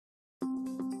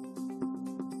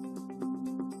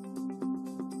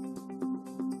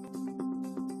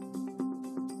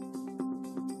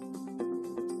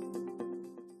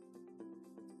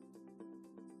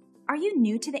Are you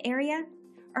new to the area?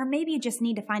 Or maybe you just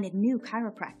need to find a new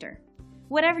chiropractor?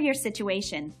 Whatever your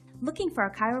situation, looking for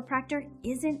a chiropractor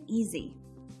isn't easy.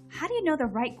 How do you know the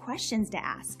right questions to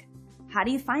ask? How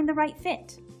do you find the right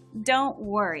fit? Don't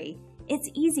worry, it's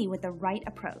easy with the right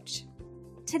approach.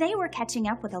 Today we're catching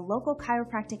up with a local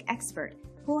chiropractic expert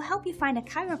who will help you find a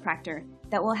chiropractor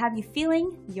that will have you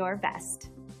feeling your best.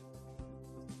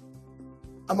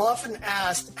 I'm often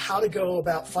asked how to go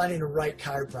about finding the right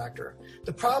chiropractor.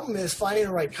 The problem is finding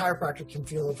the right chiropractor can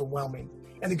feel overwhelming.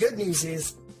 And the good news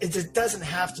is it doesn't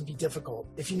have to be difficult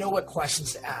if you know what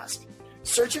questions to ask.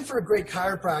 Searching for a great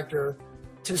chiropractor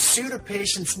to suit a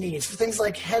patient's needs for things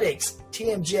like headaches,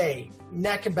 TMJ,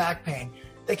 neck and back pain,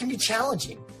 they can be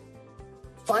challenging.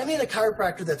 Finding a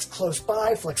chiropractor that's close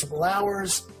by, flexible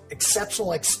hours,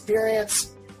 exceptional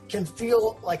experience can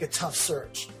feel like a tough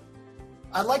search.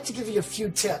 I'd like to give you a few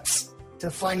tips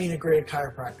to finding a great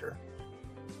chiropractor.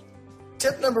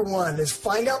 Tip number one is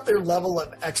find out their level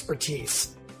of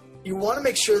expertise. You want to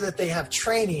make sure that they have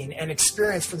training and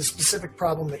experience for the specific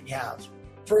problem that you have.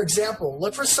 For example,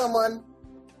 look for someone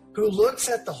who looks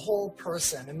at the whole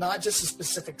person and not just a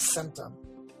specific symptom.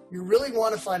 You really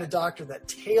want to find a doctor that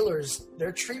tailors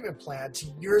their treatment plan to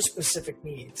your specific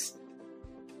needs.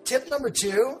 Tip number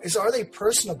two is, are they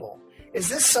personable? Is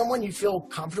this someone you feel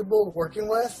comfortable working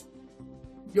with?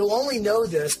 You'll only know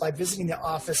this by visiting the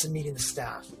office and meeting the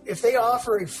staff. If they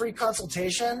offer a free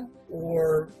consultation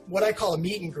or what I call a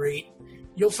meet and greet,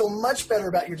 you'll feel much better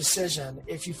about your decision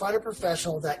if you find a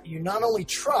professional that you not only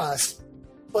trust,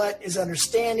 but is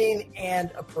understanding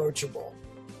and approachable.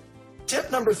 Tip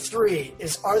number three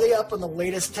is, are they up on the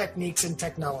latest techniques and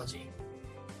technology?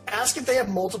 Ask if they have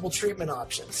multiple treatment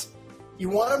options. You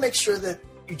want to make sure that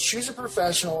you choose a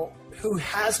professional who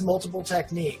has multiple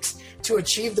techniques to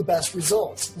achieve the best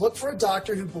results. Look for a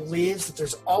doctor who believes that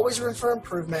there's always room for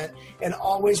improvement and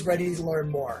always ready to learn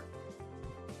more.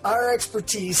 Our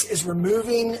expertise is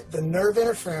removing the nerve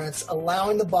interference,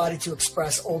 allowing the body to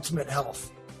express ultimate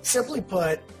health. Simply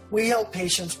put, we help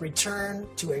patients return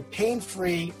to a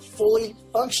pain-free, fully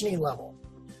functioning level.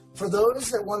 For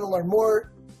those that want to learn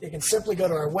more, they can simply go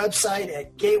to our website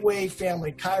at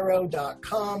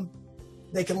gatewayfamilychiro.com.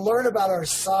 They can learn about our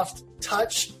soft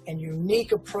touch and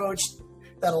unique approach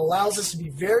that allows us to be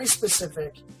very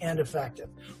specific and effective.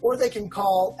 Or they can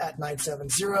call at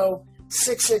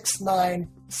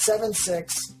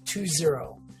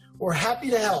 970-669-7620. We're happy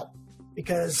to help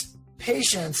because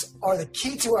patients are the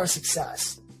key to our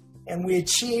success, and we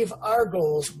achieve our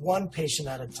goals one patient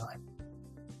at a time.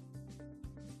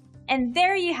 And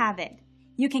there you have it.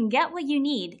 You can get what you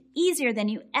need easier than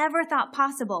you ever thought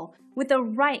possible with the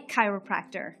right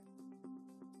chiropractor.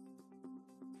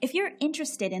 If you're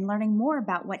interested in learning more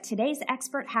about what today's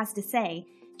expert has to say,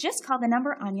 just call the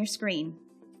number on your screen.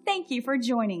 Thank you for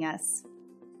joining us.